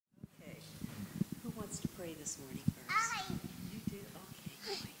this morning first? You do?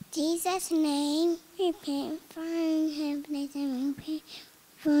 Okay. Jesus' name, repent for helpless and repent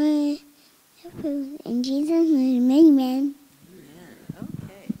for the food. In Jesus' name, amen. Amen.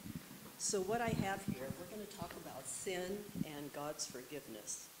 Okay. So what I have here, we're going to talk about sin and God's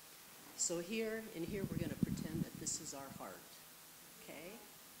forgiveness. So here we're going to pretend that this is our heart. Okay?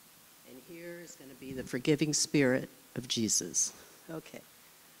 And here is going to be the forgiving spirit of Jesus. Okay.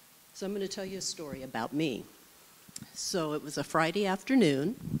 So I'm going to tell you a story about me. So it was a Friday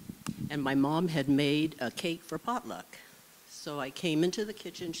afternoon, and my mom had made a cake for potluck. So I came into the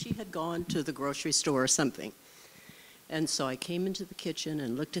kitchen. She had gone to the grocery store or something. And so I came into the kitchen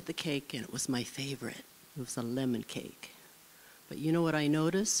and looked at the cake, and it was my favorite. It was a lemon cake. But you know what I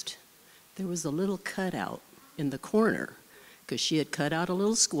noticed? There was a little cutout in the corner, because she had cut out a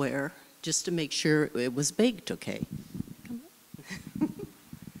little square just to make sure it was baked okay.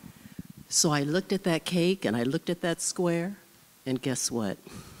 So I looked at that cake, and I looked at that square, and guess what?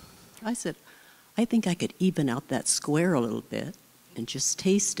 I said, I think I could even out that square a little bit and just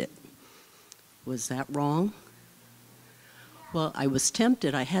taste it. Was that wrong? Well, I was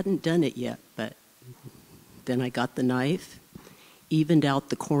tempted. I hadn't done it yet, but then I got the knife, evened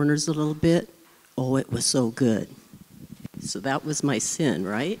out the corners a little bit. Oh, it was so good. So that was my sin,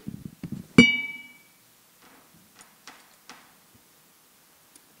 right? Okay,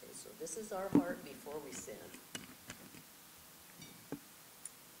 so this is our heart before we sin.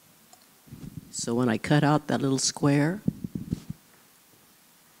 So when I cut out that little square,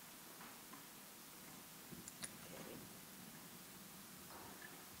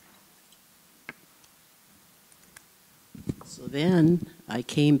 so then I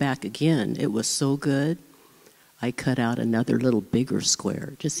came back again. It was so good. I cut out another little bigger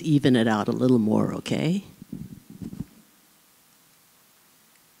square. Just even it out a little more, okay?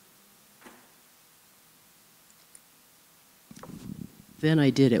 Then I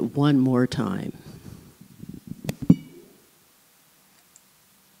did it one more time.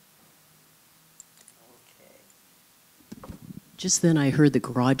 Just then I heard the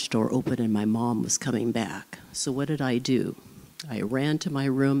garage door open and my mom was coming back. So what did I do? I ran to my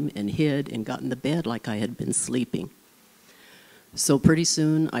room and hid and got in the bed like I had been sleeping. So pretty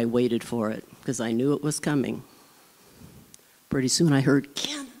soon I waited for it because I knew it was coming. Pretty soon I heard,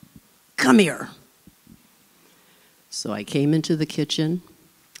 Ken, come here. So I came into the kitchen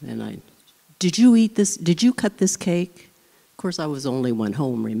and did you eat this? Did you cut this cake? Of course I was the only one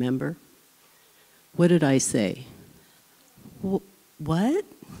home, remember? What did I say? What?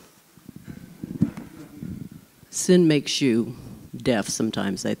 Sin makes you deaf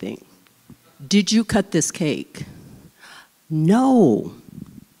sometimes, I think. Did you cut this cake? No.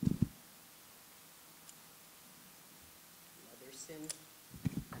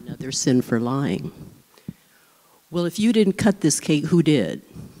 Another sin for lying. Well, if you didn't cut this cake, who did?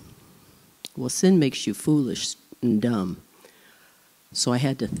 Well, sin makes you foolish and dumb. So I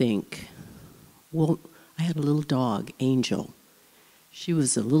had to think. Well, I had a little dog, Angel. She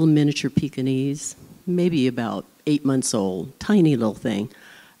was a little miniature Pekingese, maybe about 8 months old, tiny little thing.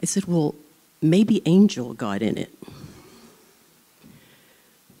 I said, well, maybe Angel got in it.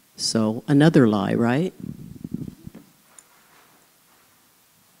 So another lie, right?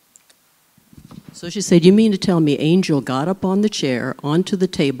 So she said, you mean to tell me Angel got up on the chair, onto the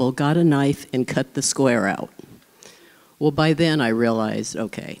table, got a knife, and cut the square out? Well, by then I realized,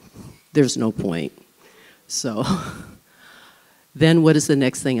 okay, there's no point. So then what is the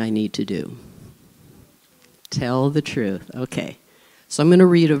next thing I need to do? Tell the truth. Okay. So I'm going to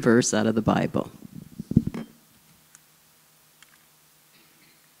read a verse out of the Bible.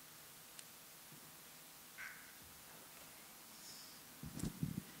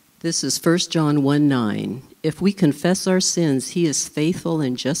 This is 1 John 1:9. If we confess our sins, he is faithful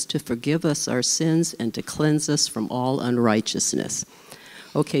and just to forgive us our sins and to cleanse us from all unrighteousness.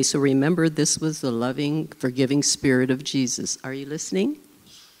 Okay, so remember, this was the loving, forgiving spirit of Jesus. Are you listening?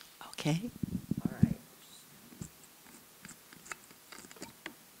 Okay. All right.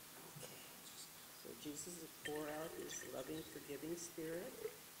 Okay. So Jesus is pour out his loving, forgiving spirit.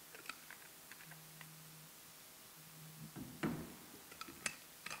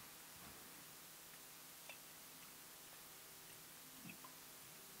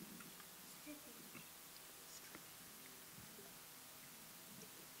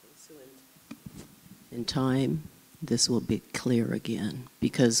 So in time, this will be clear again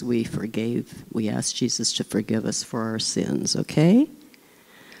because we asked Jesus to forgive us for our sins, okay?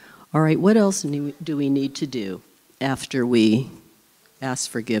 All right, what else do we need to do after we ask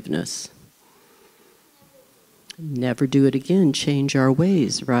forgiveness? Never do it again, change our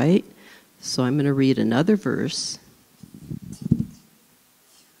ways, right? So I'm going to read another verse.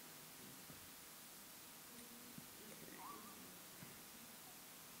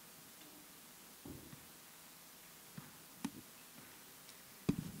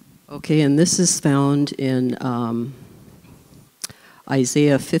 Okay, and this is found in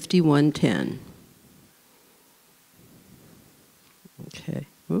Isaiah 51:10. Okay,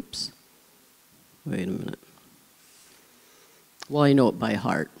 oops. Wait a minute. Well, I know it by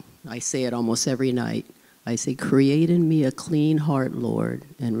heart. I say it almost every night. I say, create in me a clean heart, Lord,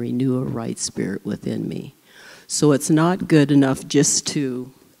 and renew a right spirit within me. So it's not good enough just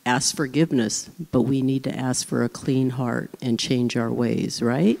to ask forgiveness, but we need to ask for a clean heart and change our ways,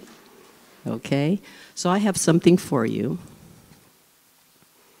 right? Okay? So I have something for you.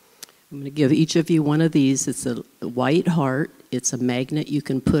 I'm going to give each of you one of these. It's a white heart. It's a magnet you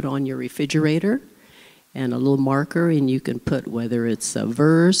can put on your refrigerator, and a little marker, and you can put whether it's a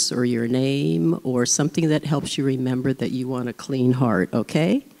verse or your name or something that helps you remember that you want a clean heart,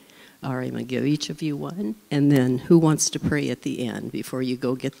 okay? All right, I'm going to give each of you one. And then who wants to pray at the end before you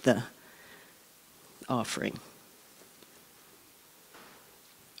go get the offering?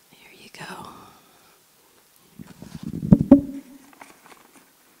 Here you go.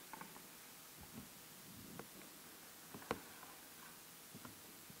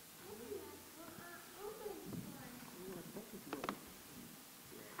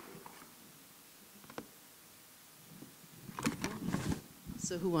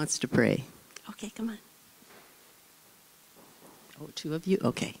 So who wants to pray? Okay, come on. Oh, two of you?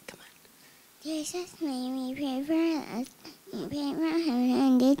 Okay, come on. Jesus' name, we pray for us. We pray for heaven,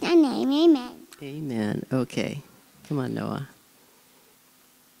 and Jesus' name, amen. Amen. Okay. Come on, Noah.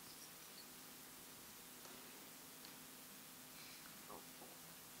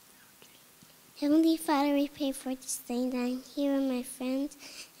 Heavenly Father, we pray for this day that I'm here with my friends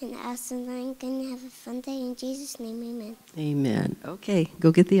and ask that I'm going to have a fun day. In Jesus' name, amen. Amen. Okay,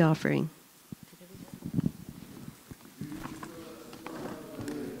 go get the offering.